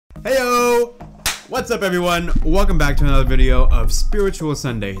Heyo! What's up everyone? Welcome back to another video of Spiritual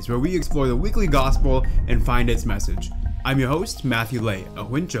Sundays, where we explore the weekly gospel and find its message. I'm your host, Matthew Lei, a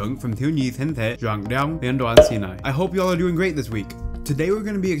huấn trưởng from TNTT, Giảng Đạo Liên đoàn Sinai. I hope y'all are doing great this week. Today we're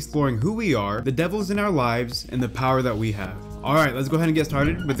going to be exploring who we are, the devils in our lives, and the power that we have. Alright, let's go ahead and get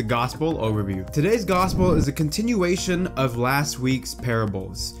started with the gospel overview. Today's gospel is a continuation of last week's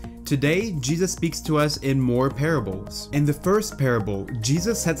parables. Today, Jesus speaks to us in more parables. In the first parable,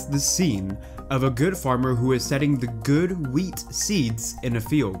 Jesus sets the scene of a good farmer who is setting the good wheat seeds in a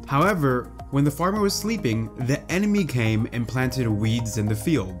field. However, when the farmer was sleeping, the enemy came and planted weeds in the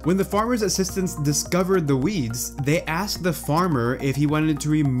field. When the farmer's assistants discovered the weeds, they asked the farmer if he wanted to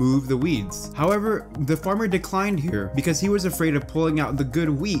remove the weeds. However, the farmer declined here because he was afraid of pulling out the good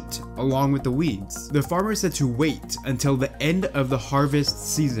wheat along with the weeds. The farmer said to wait until the end of the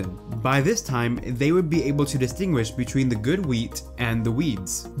harvest season. By this time, they would be able to distinguish between the good wheat and the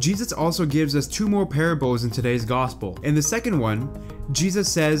weeds. Jesus also gives us two more parables in today's gospel. In the second one,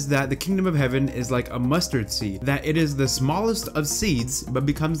 Jesus says that the kingdom of heaven is like a mustard seed, that it is the smallest of seeds but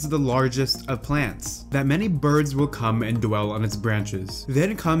becomes the largest of plants, that many birds will come and dwell on its branches.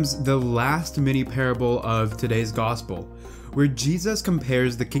 Then comes the last mini parable of today's gospel, where Jesus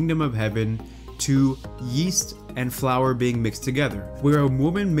compares the kingdom of heaven to yeast and flour being mixed together, where a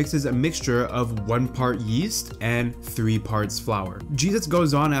woman mixes a mixture of 1 part yeast and 3 parts flour. Jesus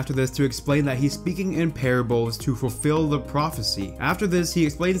goes on after this to explain that he's speaking in parables to fulfill the prophecy. After this, he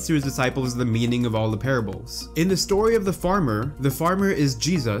explains to his disciples the meaning of all the parables. In the story of the farmer is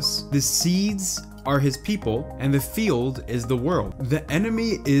Jesus, the seeds are his people, and the field is the world. The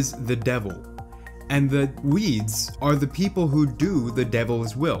enemy is the devil, and the weeds are the people who do the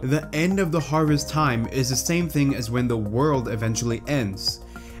devil's will. The end of the harvest time is the same thing as when the world eventually ends.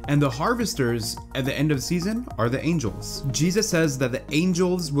 And the harvesters at the end of the season are the angels. Jesus says that the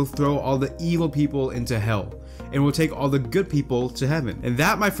angels will throw all the evil people into hell and will take all the good people to heaven. And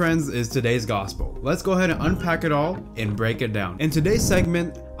that, my friends, is today's gospel. Let's go ahead and unpack it all and break it down. In today's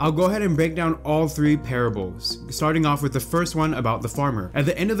segment, I'll go ahead and break down all 3 parables, starting off with the first one about the farmer. At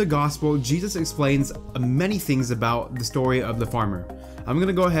the end of the gospel, Jesus explains many things about the story of the farmer. I'm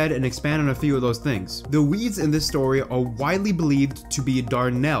gonna go ahead and expand on a few of those things. The weeds in this story are widely believed to be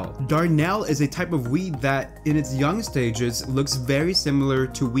darnel. Darnel is a type of weed that, in its young stages, looks very similar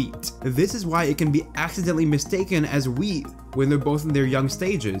to wheat. This is why it can be accidentally mistaken as wheat when they're both in their young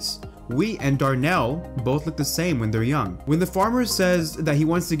stages. Wheat and darnel both look the same when they're young. When the farmer says that he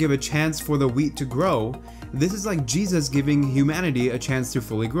wants to give a chance for the wheat to grow, this is like Jesus giving humanity a chance to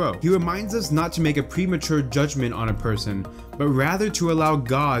fully grow. He reminds us not to make a premature judgment on a person, but rather to allow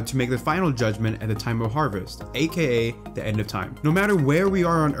God to make the final judgment at the time of harvest, aka the end of time. No matter where we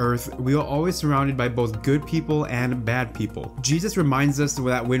are on earth, we are always surrounded by both good people and bad people. Jesus reminds us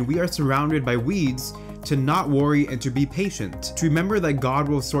that when we are surrounded by weeds, to not worry and to be patient, to remember that God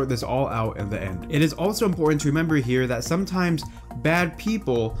will sort this all out in the end. It is also important to remember here that sometimes bad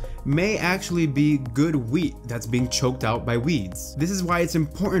people may actually be good wheat that's being choked out by weeds. This is why it's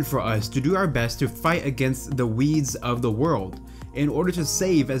important for us to do our best to fight against the weeds of the world in order to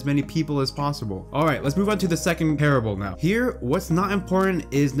save as many people as possible. Alright, let's move on to the second parable now. Here, what's not important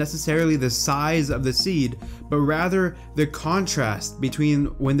is necessarily the size of the seed, but rather the contrast between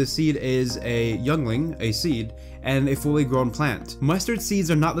when the seed is a youngling, a seed, and a fully grown plant. Mustard seeds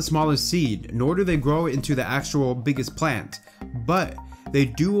are not the smallest seed, nor do they grow into the actual biggest plant, but they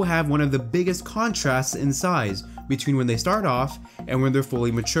do have one of the biggest contrasts in size between when they start off and when they're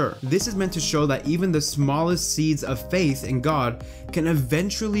fully mature. This is meant to show that even the smallest seeds of faith in God can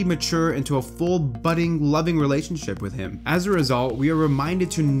eventually mature into a full budding, loving relationship with Him. As a result, we are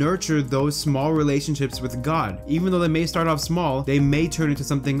reminded to nurture those small relationships with God. Even though they may start off small, they may turn into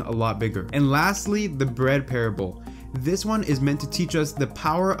something a lot bigger. And lastly, the bread parable. This one is meant to teach us the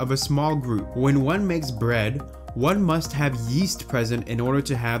power of a small group. When one makes bread, one must have yeast present in order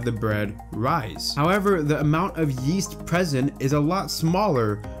to have the bread rise. However, the amount of yeast present is a lot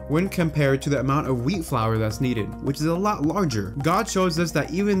smaller when compared to the amount of wheat flour that's needed, which is a lot larger. God shows us that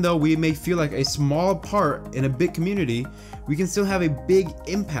even though we may feel like a small part in a big community, we can still have a big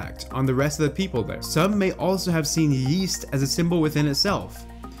impact on the rest of the people there. Some may also have seen yeast as a symbol within itself.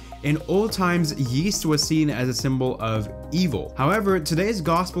 In old times, yeast was seen as a symbol of evil. However, today's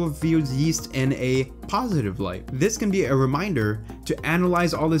gospel views yeast in a positive light. This can be a reminder to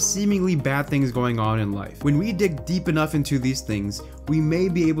analyze all the seemingly bad things going on in life. When we dig deep enough into these things, we may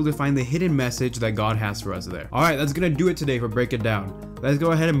be able to find the hidden message that God has for us there. Alright, that's gonna do it today for Break It Down. Let's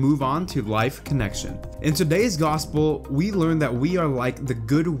go ahead and move on to Life Connection. In today's gospel, we learn that we are like the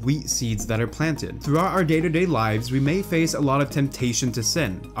good wheat seeds that are planted. Throughout our day-to-day lives, we may face a lot of temptation to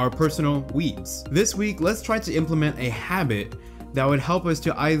sin, our personal weeds. This week, let's try to implement a habit that would help us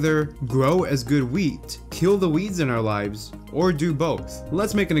to either grow as good wheat, kill the weeds in our lives, or do both.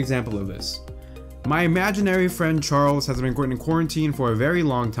 Let's make an example of this. My imaginary friend Charles has been in quarantine for a very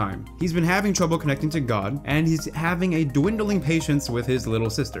long time. He's been having trouble connecting to God, and he's having a dwindling patience with his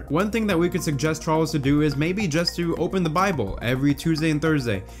little sister. One thing that we could suggest Charles to do is maybe just to open the Bible every Tuesday and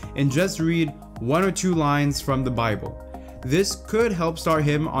Thursday and just read 1 or 2 lines from the Bible. This could help start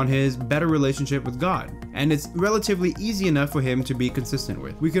him on his better relationship with God, and it's relatively easy enough for him to be consistent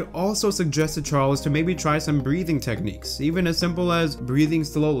with. We could also suggest to Charles to maybe try some breathing techniques, even as simple as breathing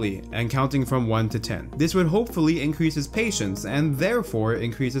slowly and counting from 1 to 10. This would hopefully increase his patience and therefore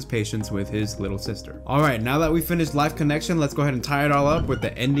increase his patience with his little sister. Alright, now that we finished Life Connection, let's go ahead and tie it all up with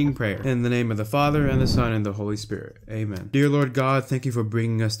the ending prayer. In the name of the Father, and the Son, and the Holy Spirit. Amen. Dear Lord God, thank you for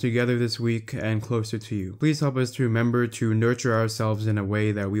bringing us together this week and closer to you. Please help us to remember to nurture ourselves in a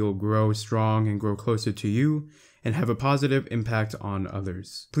way that we will grow strong and grow closer to you and have a positive impact on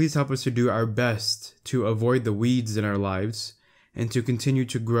others. Please help us to do our best to avoid the weeds in our lives and to continue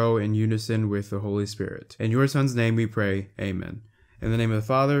to grow in unison with the Holy Spirit. In your Son's name we pray, amen. In the name of the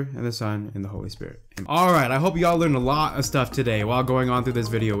Father, and the Son, and the Holy Spirit. Alright, I hope y'all learned a lot of stuff today while going on through this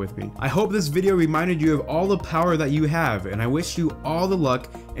video with me. I hope this video reminded you of all the power that you have, and I wish you all the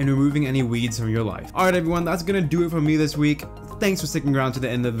luck in removing any weeds from your life. Alright everyone, that's gonna do it for me this week. Thanks for sticking around to the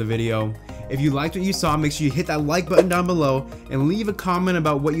end of the video. If you liked what you saw, make sure you hit that like button down below and leave a comment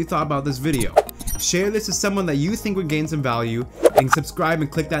about what you thought about this video. Share this with someone that you think would gain some value, and subscribe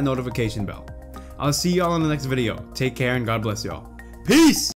and click that notification bell. I'll see y'all in the next video. Take care and God bless y'all. Peace!